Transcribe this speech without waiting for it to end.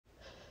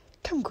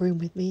come groom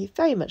with me,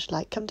 very much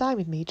like come dine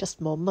with me,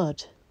 just more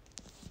mud.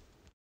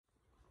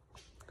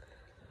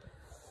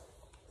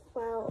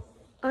 Well,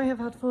 I have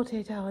had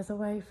 48 hours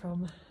away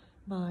from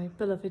my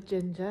beloved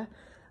Ginger.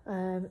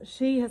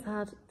 She has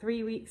had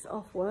 3 weeks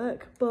off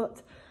work,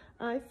 but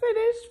I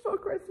finished for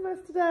Christmas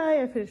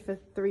today. I finished for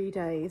 3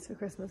 days for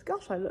Christmas.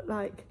 Gosh, I look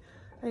like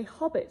a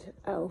hobbit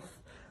elf.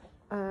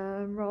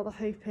 Rather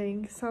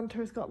hoping Santa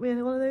has got me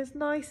one of those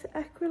nice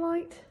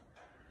Equilite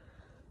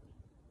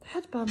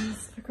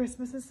headbands for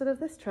Christmas instead of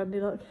this trendy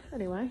look.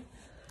 Anyway,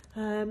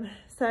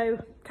 so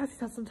Cassie's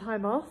had some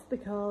time off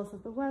because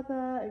of the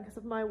weather and because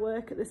of my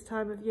work at this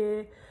time of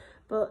year,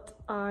 but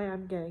I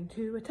am going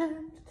to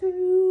attempt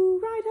to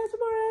ride her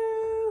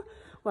tomorrow.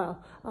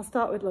 Well, I'll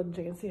start with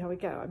lunging and see how we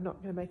go. I'm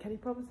not going to make any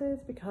promises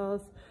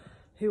because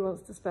who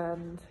wants to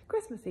spend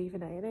Christmas Eve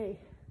in A&E?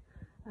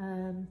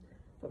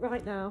 But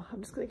right now,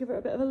 I'm just going to give her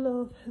a bit of a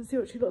love and see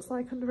what she looks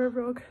like under a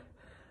rug.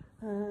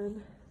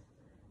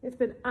 It's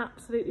been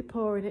absolutely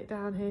pouring it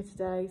down here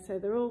today, so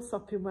they're all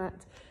sopping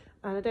wet.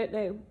 And I don't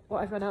know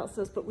what everyone else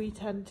does, but we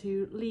tend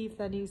to leave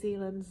their New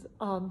Zealands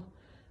on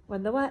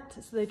when they're wet,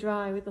 so they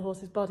dry with the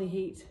horse's body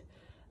heat.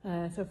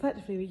 So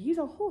effectively, we use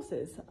our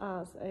horses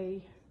as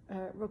a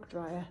rug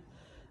dryer,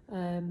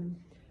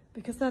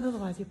 because then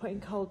otherwise you're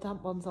putting cold,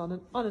 damp ones on.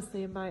 And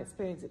honestly, in my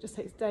experience, it just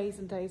takes days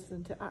and days for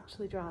them to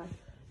actually dry.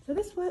 So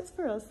this works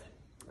for us,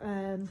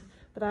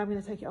 but I'm going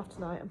to take it off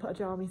tonight and put a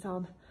jammies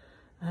on.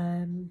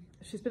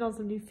 She's been on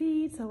some new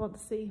feeds, so I want to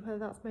see whether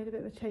that's made a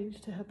bit of a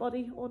change to her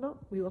body or not.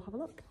 We will have a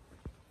look.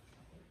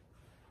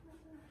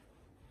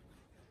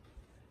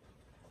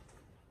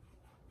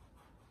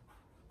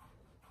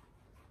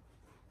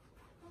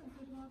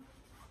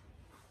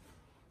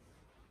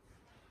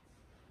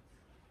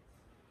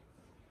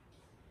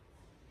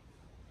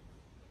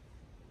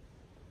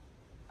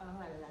 Oh,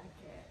 I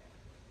like it.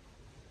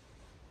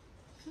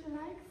 She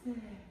likes it.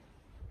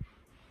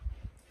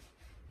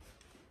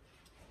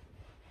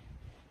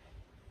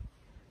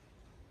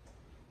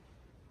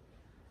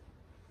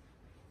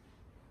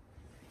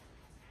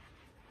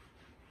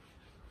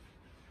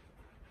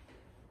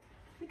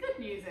 The good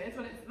news is,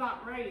 when it's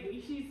that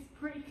rainy, she's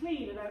pretty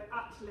clean, and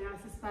actually I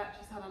suspect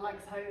she's had her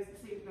legs hosed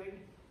this evening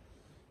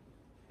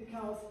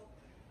because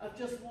I've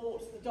just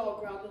walked the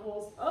dog around the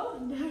horse. Oh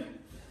no,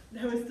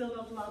 no, we're still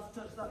not allowed to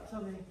touch that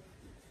tummy.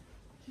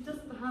 She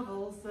doesn't have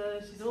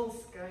ulcers, she's all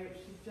scoped,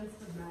 she's just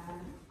a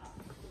mare.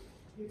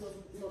 Who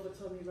doesn't love a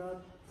tummy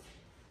rub?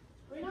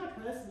 I mean, I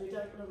personally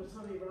don't love a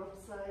tummy rub,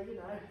 so you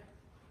know,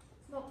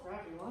 it's not for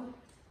everyone.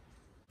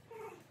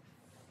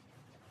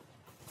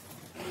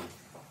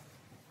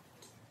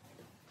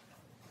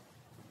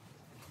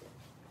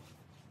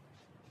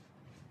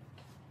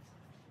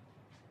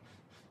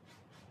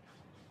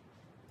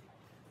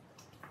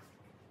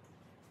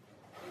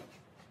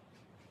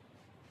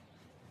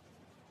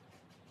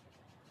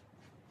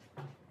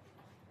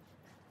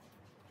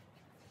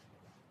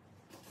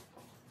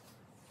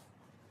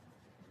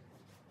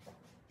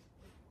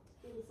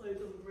 Also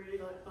doesn't really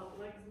like that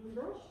legs and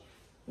brush.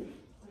 I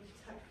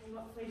detect all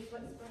that facial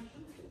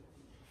expression.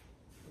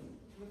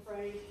 I'm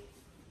afraid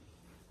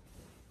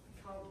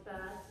I can't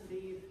bear to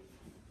leave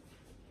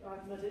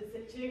dried mud in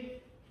situ.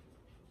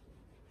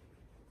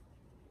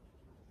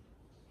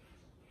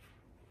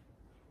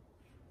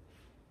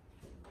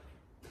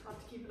 I have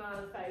to keep an eye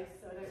on the face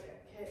so I don't get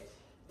kicked.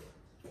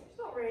 She's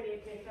not really a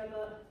kicker,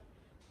 but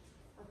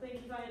I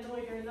think if I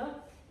annoy her enough,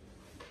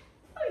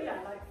 oh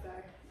yeah, like so.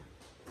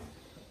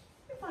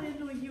 If I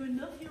annoy you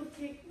enough, you'll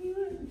kick me,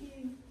 won't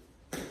you?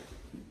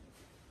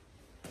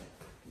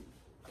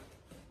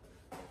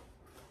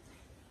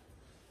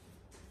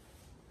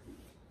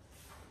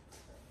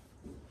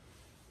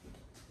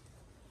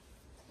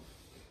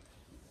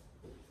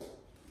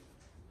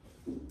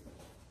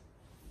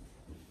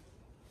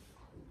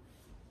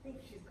 I think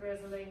she's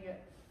grizzling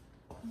at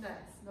Ness,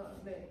 not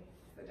at me.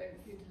 I don't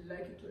seem to like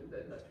it with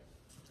it. Look.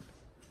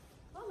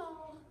 Hello.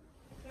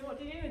 So what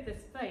do you do with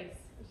this face?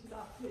 Which is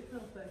absolutely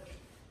perfect.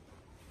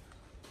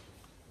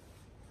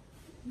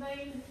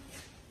 Mane,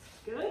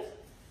 good.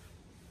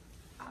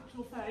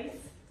 Actual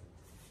face.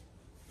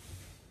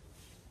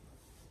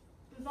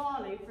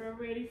 Bizarrely, for a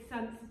really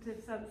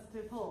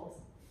sensitive horse,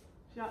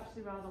 she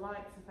actually rather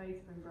likes her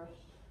face being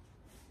brushed.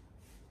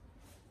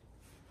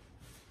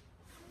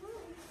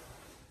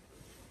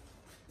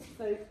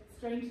 So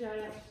strangely,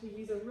 I actually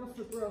use a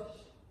rougher brush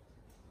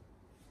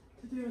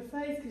to do her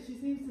face because she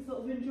seems to sort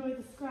of enjoy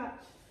the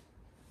scratch.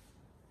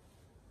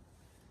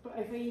 But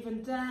if I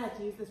even dare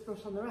to use this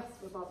brush on the rest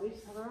of her body,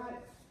 she'd have a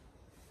right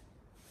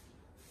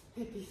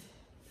hissy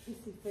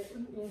fit,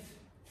 wouldn't you?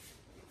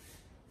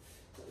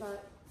 But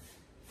like,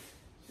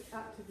 she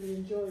actively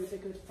enjoys a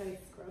good face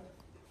scrub.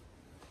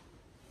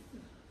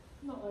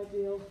 Not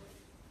ideal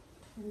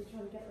when you're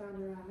trying to get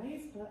around her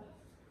eyes, but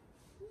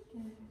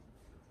okay.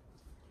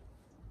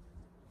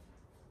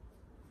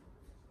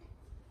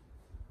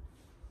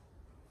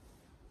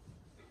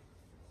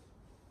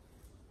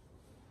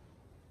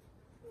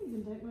 You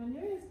even don't mind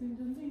your ears being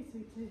done, do you,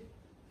 sweetie?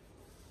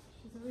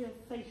 She's a real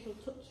facial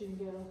touching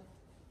girl.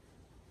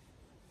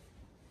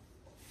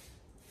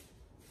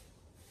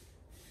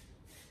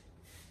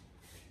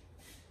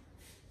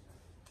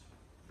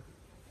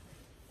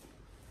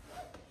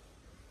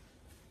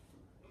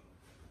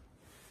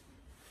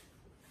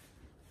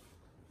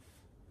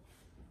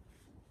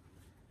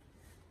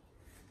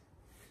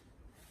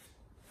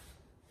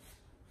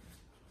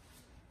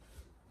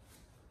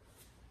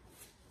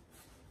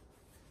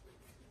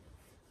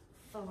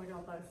 Oh my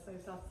god, that is so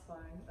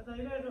satisfying. Although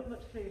you don't look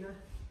much cleaner.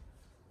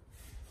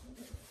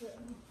 I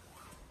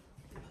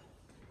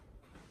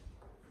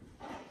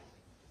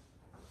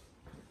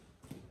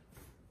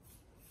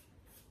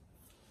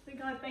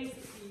think I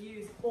basically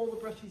use all the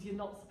brushes you're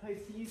not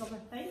supposed to use on my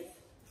face.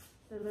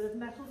 A little bit of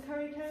metal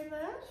curry comb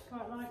there, she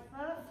quite likes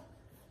that.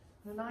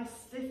 And a nice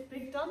stiff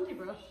big dandy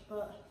brush,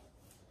 but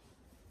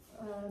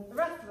the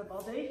rest of the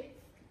body,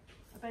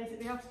 I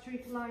basically have to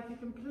treat her like a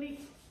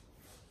complete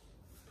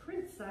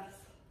princess.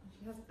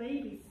 She has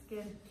baby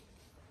skin.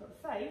 But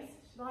face,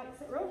 she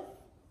likes it rough.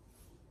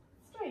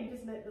 Strange,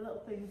 isn't it, the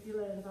little things you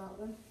learn about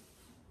them.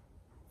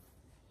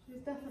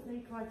 She's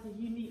definitely quite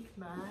a unique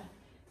mare.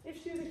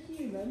 If she was a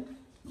human,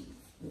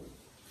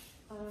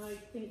 I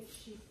think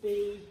she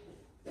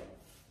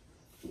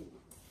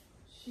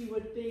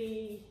would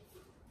be,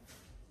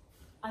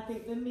 I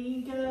think, the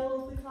mean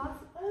girl of the class.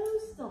 Oh,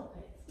 stop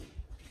it.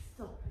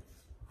 Stop it.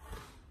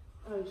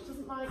 Oh, she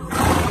doesn't like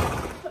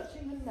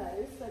touching her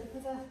nose, so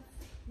because her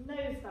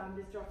nose band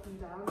is dropping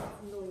down,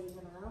 that's annoying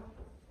her now.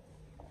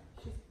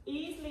 She's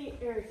easily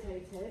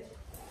irritated.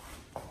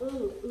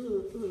 Ooh,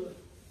 ooh, ooh.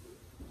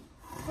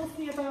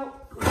 Fussy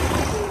about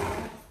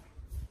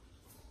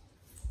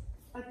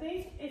I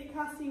think if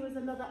Cassie was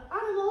another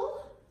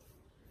animal,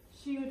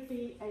 she would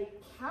be a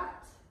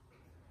cat.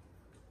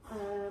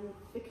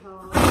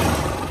 Because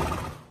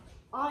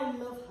I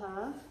love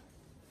her.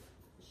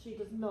 She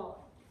does not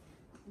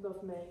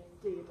love me,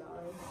 do you,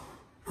 darling?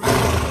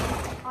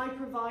 I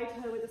provide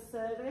her with a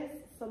service.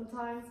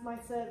 Sometimes my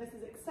service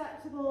is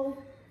acceptable.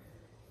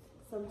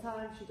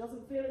 Sometimes she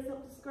doesn't feel it's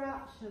up to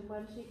scratch, and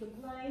when she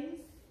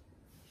complains,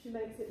 she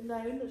makes it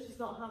known that she's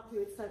not happy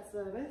with said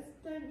service.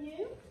 Don't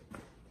you?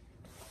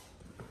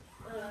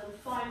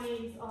 By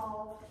means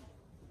of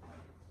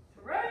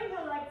throwing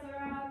her legs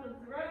around and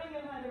throwing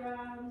her head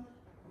around.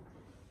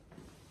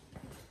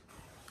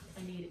 I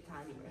need a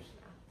tiny brush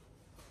now.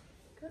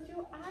 Because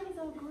your eyes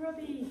are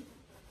grubby.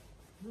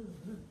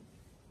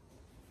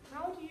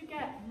 How do you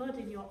get mud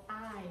in your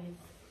eyes?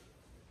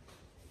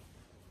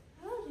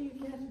 How do you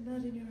get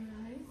mud in your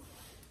eyes?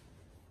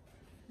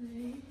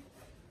 Hey.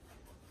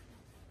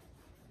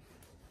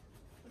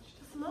 She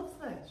just loves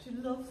this. She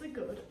loves a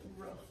good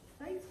rough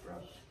face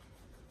brush.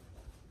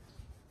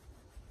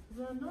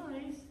 Isn't that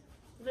nice?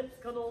 Lips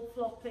got all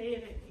floppy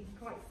and you can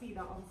quite see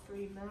that on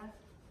screen there.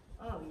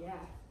 Oh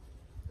yeah,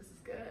 this is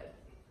good.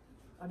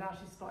 Oh, now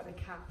she's spotted a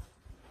cat.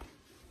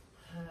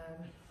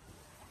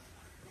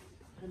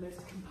 The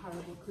most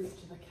comparable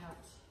creature, the cat.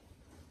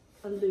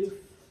 Aloof.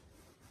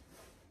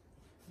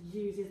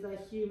 Uses their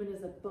human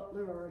as a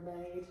butler or a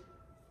maid.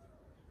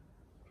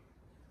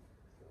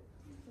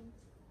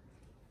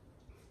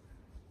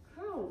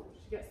 How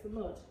she gets the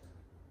mud?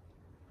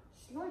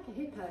 She's like a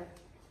hippo.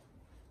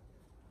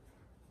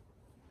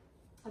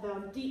 Although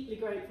I'm deeply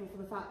grateful for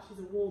the fact she's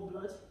a warm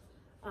blood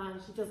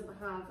and she doesn't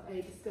have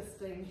a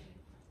disgusting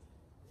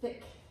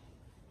thick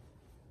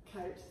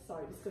coat.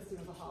 Sorry, disgusting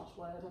is a harsh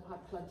word. I've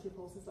had plenty of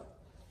horses.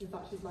 In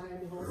fact, she's my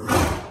only horse with a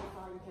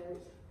fine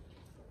coat.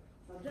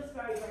 So I'm just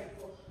very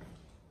grateful.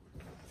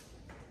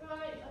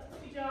 Right, let's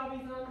put your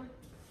jammies on.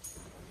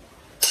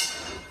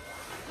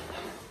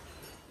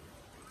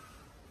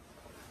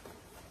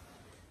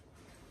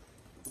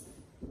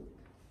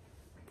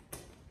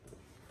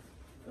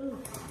 Ooh.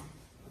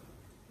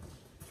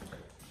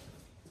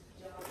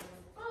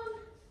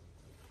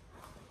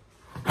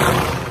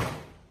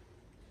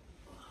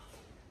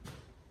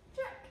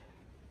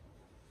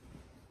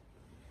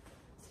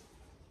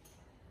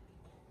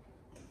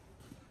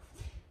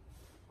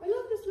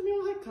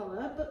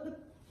 Colour, but the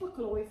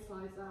buckle always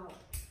slides out.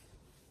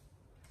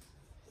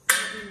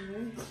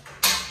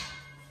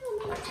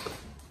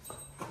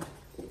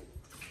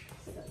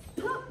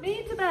 So, put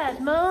me to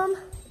bed, Mum.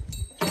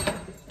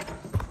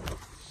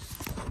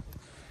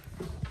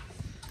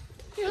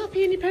 You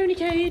happy in your pony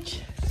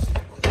cage?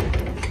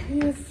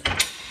 Yes.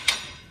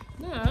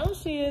 Now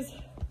she is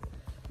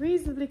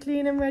reasonably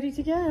clean and ready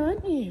to go,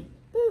 aren't you?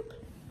 Boop.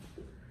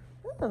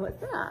 Oh, what's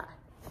that?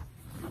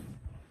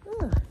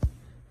 Oh.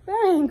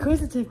 Very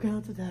inquisitive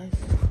girl today.